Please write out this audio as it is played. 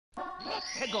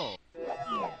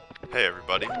Hey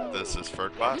everybody, this is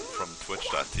Fergbot from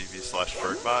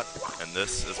twitch.tv/Fergbot, and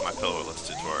this is my Pillarless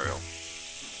tutorial.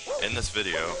 In this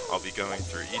video, I'll be going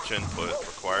through each input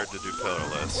required to do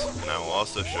Pillarless, and I will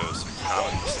also show some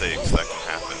common mistakes that can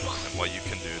happen and what you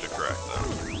can do to correct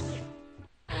them.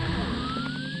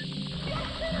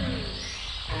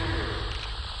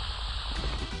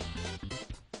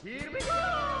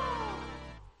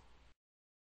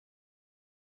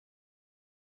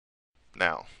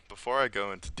 Now, before I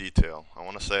go into detail, I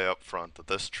want to say up front that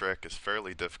this trick is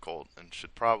fairly difficult and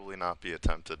should probably not be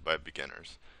attempted by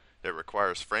beginners. It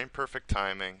requires frame-perfect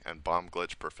timing and bomb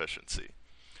glitch proficiency.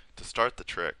 To start the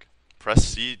trick, press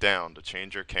C down to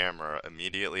change your camera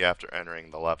immediately after entering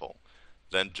the level.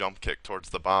 Then jump kick towards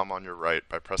the bomb on your right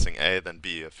by pressing A then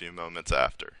B a few moments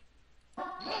after.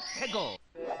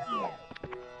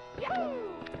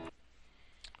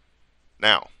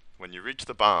 Now, when you reach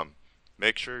the bomb,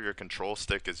 make sure your control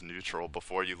stick is neutral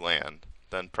before you land,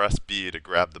 then press B to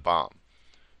grab the bomb.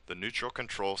 The neutral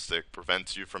control stick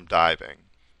prevents you from diving.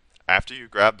 After you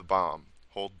grab the bomb,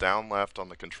 hold down left on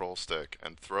the control stick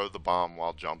and throw the bomb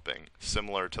while jumping,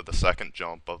 similar to the second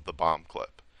jump of the bomb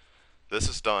clip. This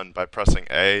is done by pressing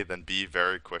A then B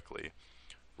very quickly.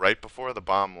 Right before the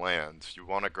bomb lands, you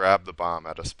want to grab the bomb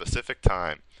at a specific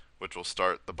time, which will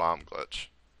start the bomb glitch.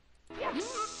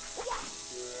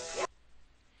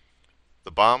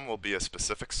 The bomb will be a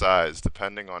specific size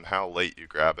depending on how late you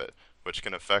grab it, which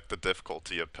can affect the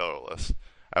difficulty of Pillarless.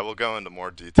 I will go into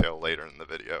more detail later in the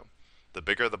video. The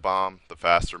bigger the bomb, the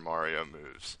faster Mario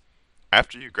moves.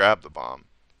 After you grab the bomb,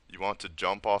 you want to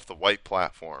jump off the white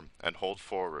platform and hold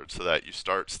forward so that you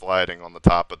start sliding on the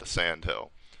top of the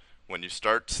sandhill. When you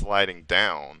start sliding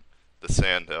down the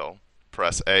sandhill,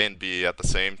 press A and B at the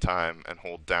same time and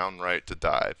hold down right to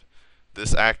dive.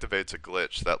 This activates a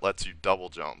glitch that lets you double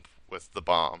jump with the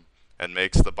bomb and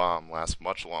makes the bomb last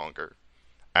much longer.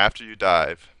 After you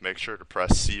dive, make sure to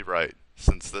press C right,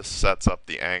 since this sets up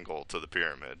the angle to the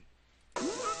pyramid.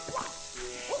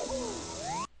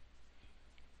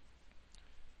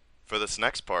 For this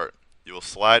next part, you will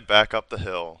slide back up the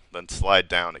hill, then slide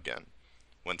down again.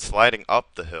 When sliding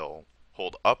up the hill,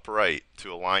 hold up right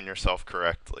to align yourself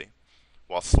correctly.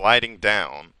 While sliding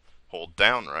down, hold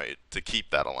down right to keep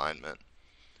that alignment.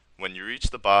 When you reach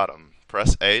the bottom,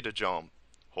 press A to jump,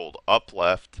 hold up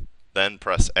left, then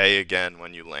press A again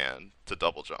when you land to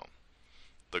double jump.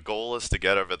 The goal is to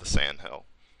get over the sandhill.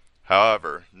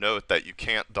 However, note that you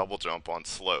can't double jump on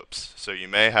slopes, so you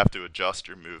may have to adjust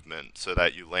your movement so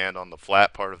that you land on the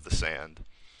flat part of the sand.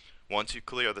 Once you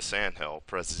clear the sandhill,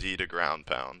 press Z to ground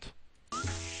pound.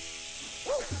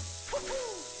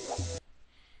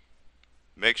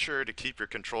 Make sure to keep your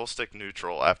control stick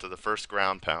neutral after the first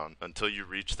ground pound until you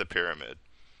reach the pyramid.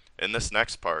 In this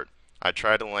next part, I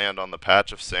try to land on the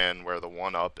patch of sand where the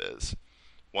 1-up is.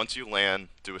 Once you land,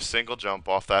 do a single jump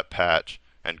off that patch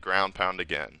and ground pound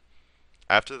again.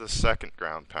 After the second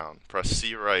ground pound, press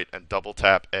C right and double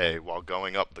tap A while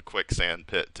going up the quicksand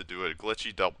pit to do a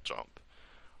glitchy double jump.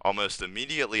 Almost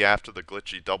immediately after the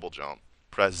glitchy double jump,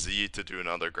 press Z to do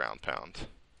another ground pound.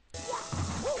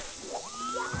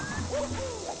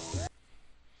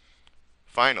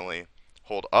 Finally,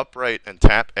 hold upright and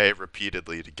tap A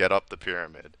repeatedly to get up the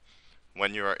pyramid.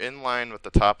 When you are in line with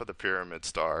the top of the pyramid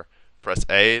star, press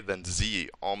A then Z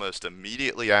almost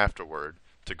immediately afterward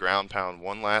to ground pound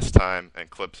one last time and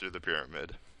clip through the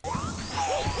pyramid.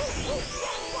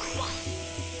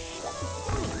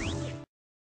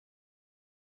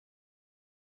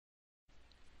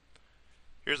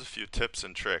 Here's a few tips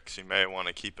and tricks you may want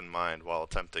to keep in mind while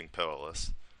attempting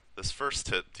Pillarless. This first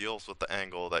tip deals with the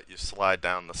angle that you slide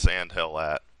down the sandhill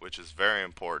at, which is very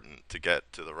important to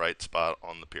get to the right spot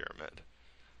on the pyramid.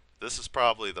 This is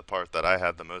probably the part that I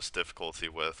had the most difficulty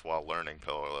with while learning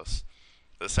Pillarless.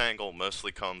 This angle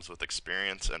mostly comes with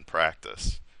experience and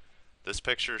practice. This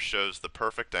picture shows the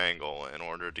perfect angle in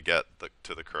order to get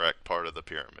to the correct part of the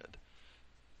pyramid.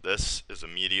 This is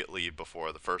immediately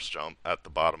before the first jump at the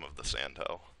bottom of the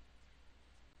sandhill.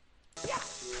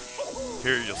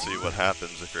 Here you'll see what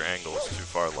happens if your angle is too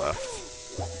far left.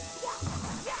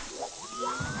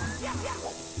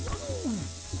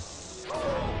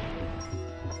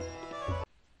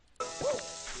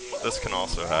 This can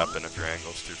also happen if your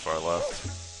angle is too far left.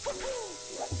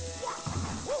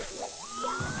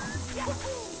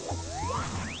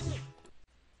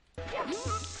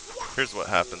 Here's what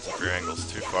happens if your angle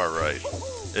is too far right.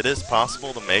 It is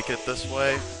possible to make it this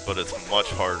way, but it's much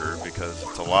harder because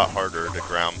it's a lot harder to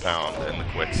ground pound in the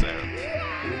quicksand.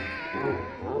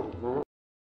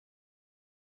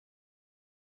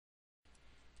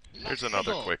 Here's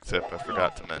another quick tip I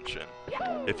forgot to mention.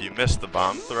 If you miss the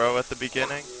bomb throw at the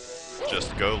beginning,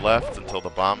 just go left until the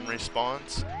bomb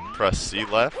respawns, press C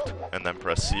left, and then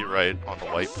press C right on the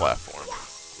white platform.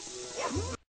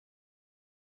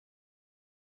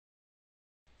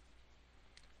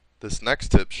 This next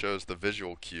tip shows the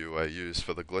visual cue I use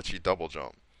for the glitchy double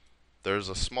jump. There's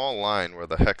a small line where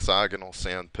the hexagonal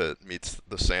sandpit meets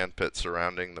the sandpit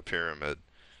surrounding the pyramid.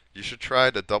 You should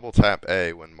try to double tap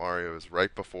A when Mario is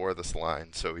right before this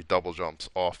line so he double jumps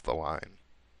off the line.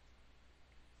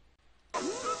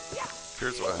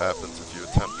 Here's what happens if you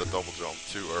attempt the double jump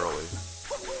too early.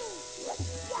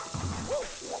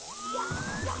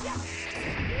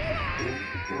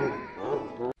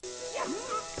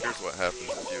 Here's what happens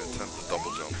if you attempt the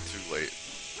double jump too late.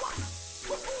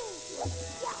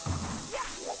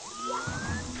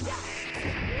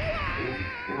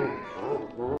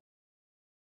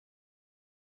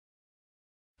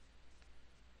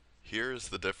 Here is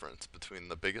the difference between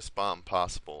the biggest bomb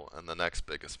possible and the next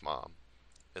biggest bomb.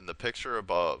 In the picture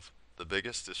above, the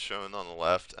biggest is shown on the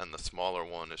left and the smaller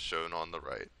one is shown on the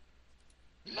right.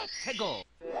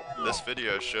 This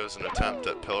video shows an attempt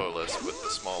at Pillarless with the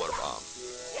smaller bomb.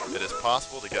 It is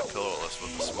possible to get Pillarless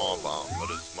with the small bomb, but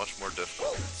it is much more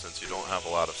difficult since you don't have a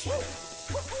lot of speed.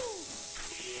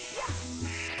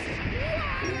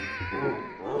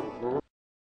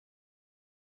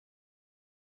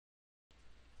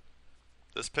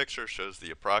 This picture shows the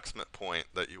approximate point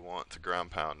that you want to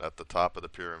ground pound at the top of the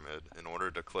pyramid in order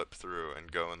to clip through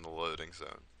and go in the loading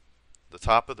zone. The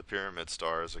top of the pyramid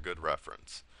star is a good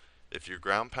reference. If you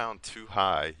ground pound too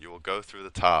high, you will go through the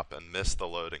top and miss the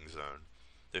loading zone.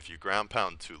 If you ground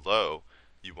pound too low,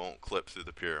 you won't clip through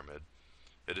the pyramid.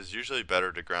 It is usually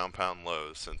better to ground pound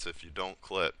low, since if you don't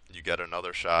clip, you get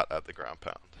another shot at the ground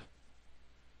pound.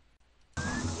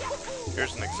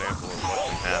 Here's an example of what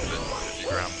can happen if you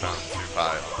ground pound too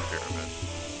high on the pyramid.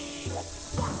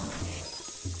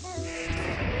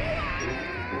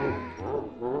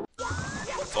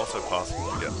 It's also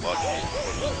possible to get lucky and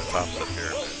clip to the top of the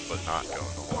pyramid, but not go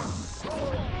in the hole.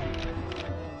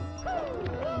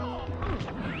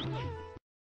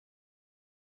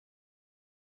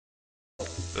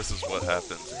 This is what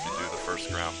happens if you do the first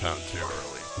ground pound too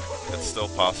early. It's still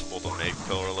possible to make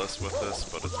Pillarless with this,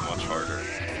 but it's much harder.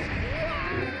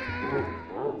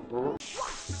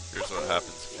 Here's what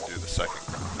happens if you do the second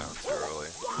ground pound too early.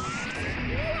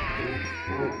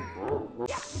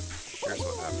 Here's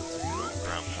what happens if you don't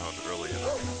ground pound early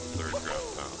enough on the third ground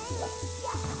pound.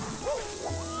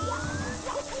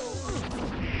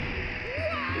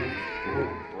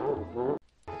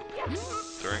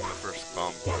 During the first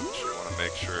bomb glitch, you want to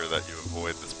make sure that you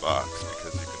avoid this box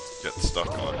because you can get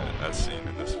stuck on it, as seen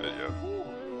in this video.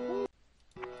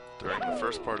 During the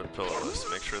first part of Pillarless,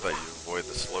 make sure that you avoid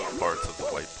the slope parts of the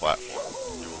white platform.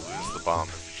 You will lose the bomb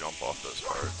if you jump off those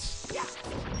parts.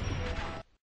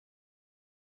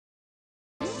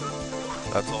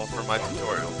 That's all for my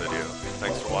tutorial video.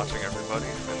 Thanks for watching, everybody,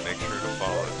 and make sure to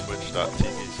follow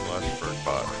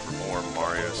twitch.tv/fergbot for more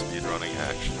Mario speedrunning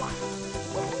action.